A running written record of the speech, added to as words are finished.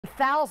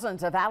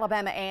Thousands of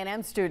Alabama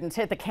A&M students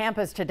hit the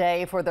campus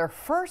today for their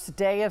first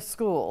day of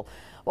school.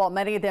 While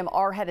many of them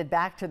are headed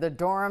back to the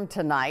dorm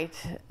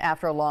tonight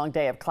after a long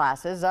day of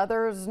classes,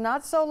 others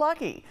not so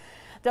lucky.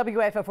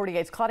 WAFF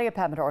 48's Claudia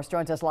Peppenhorst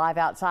joins us live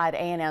outside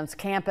A&M's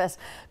campus.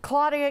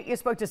 Claudia, you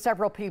spoke to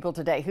several people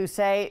today who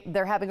say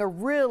they're having a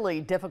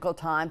really difficult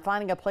time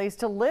finding a place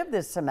to live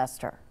this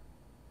semester.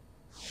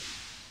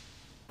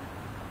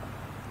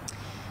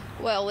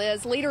 Well,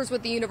 Liz, leaders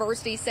with the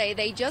university say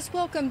they just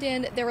welcomed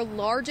in their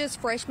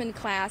largest freshman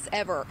class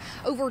ever,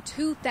 over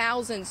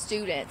 2,000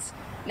 students.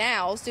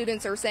 Now,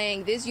 students are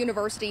saying this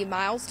university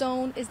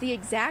milestone is the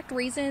exact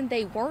reason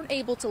they weren't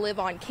able to live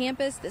on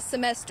campus this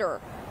semester.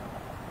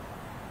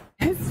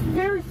 It's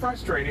very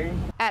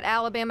frustrating. At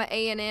Alabama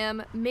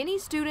A&M, many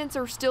students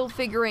are still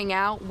figuring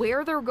out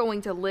where they're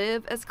going to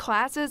live as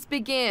classes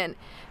begin.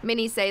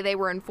 Many say they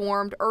were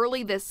informed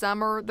early this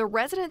summer the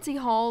residency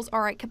halls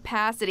are at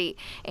capacity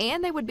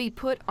and they would be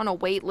put on a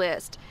wait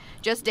list.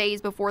 Just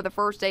days before the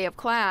first day of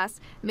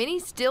class, many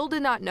still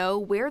did not know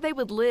where they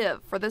would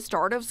live for the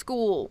start of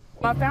school.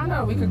 I found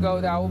out a week ago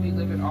that I will be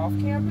living off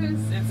campus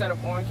instead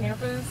of on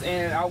campus,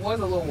 and I was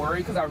a little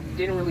worried because I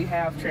didn't really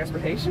have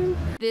transportation.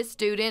 This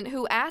student,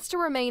 who asked to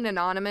remain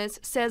anonymous,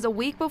 says a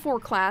week before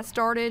class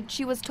started,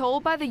 she was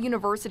told by the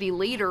university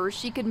leaders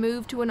she could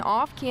move to an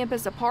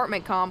off-campus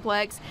apartment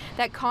complex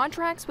that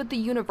contracts with the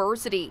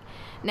university.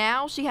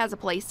 Now she has a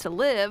place to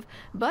live,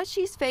 but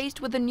she's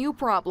faced with a new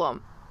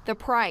problem: the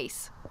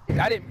price.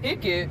 I didn't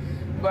pick it,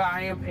 but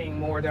I am paying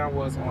more than I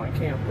was on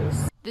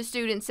campus. The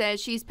student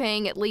says she's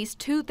paying at least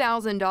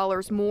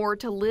 $2,000 more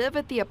to live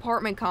at the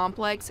apartment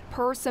complex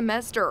per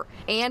semester.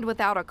 And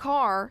without a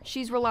car,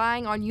 she's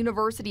relying on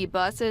university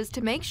buses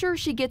to make sure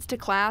she gets to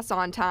class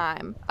on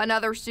time.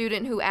 Another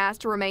student who asked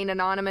to remain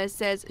anonymous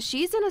says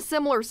she's in a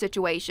similar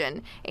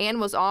situation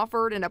and was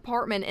offered an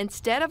apartment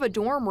instead of a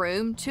dorm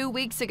room 2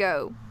 weeks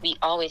ago. We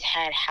always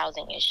had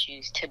housing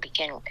issues to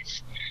begin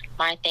with.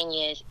 My thing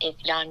is, if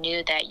y'all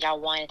knew that y'all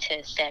wanted to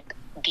accept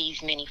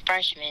these many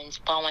freshmen,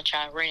 why won't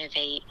y'all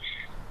renovate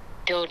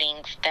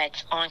buildings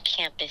that's on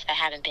campus that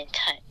haven't been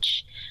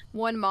touched?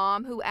 One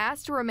mom who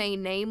asked to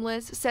remain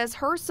nameless says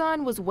her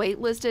son was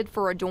waitlisted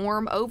for a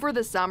dorm over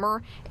the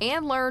summer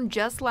and learned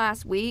just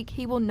last week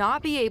he will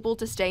not be able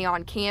to stay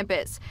on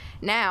campus.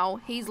 Now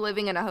he's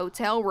living in a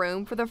hotel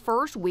room for the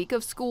first week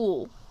of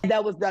school.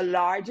 That was the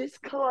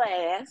largest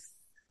class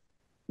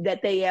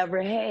that they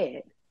ever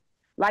had.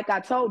 Like I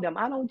told them,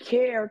 I don't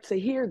care to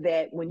hear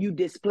that when you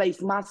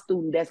displace my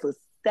student that's a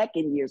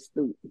second-year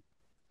student.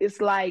 It's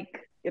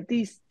like, if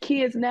these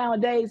kids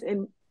nowadays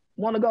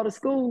want to go to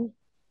school,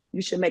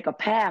 you should make a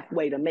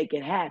pathway to make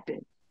it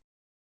happen.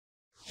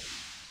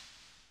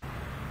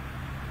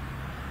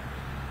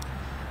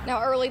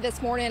 Now, early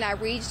this morning, I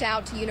reached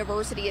out to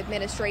university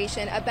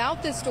administration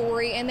about this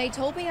story, and they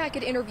told me I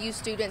could interview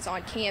students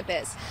on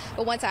campus.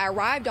 But once I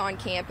arrived on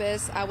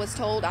campus, I was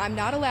told I'm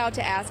not allowed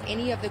to ask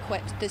any of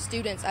the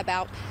students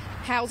about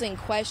housing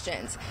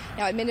questions.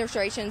 Now,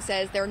 administration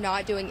says they're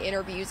not doing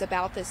interviews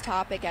about this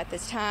topic at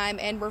this time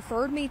and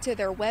referred me to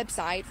their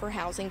website for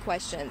housing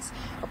questions.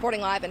 Reporting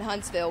live in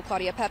Huntsville,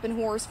 Claudia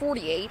Peppenhorst,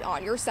 48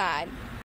 on your side.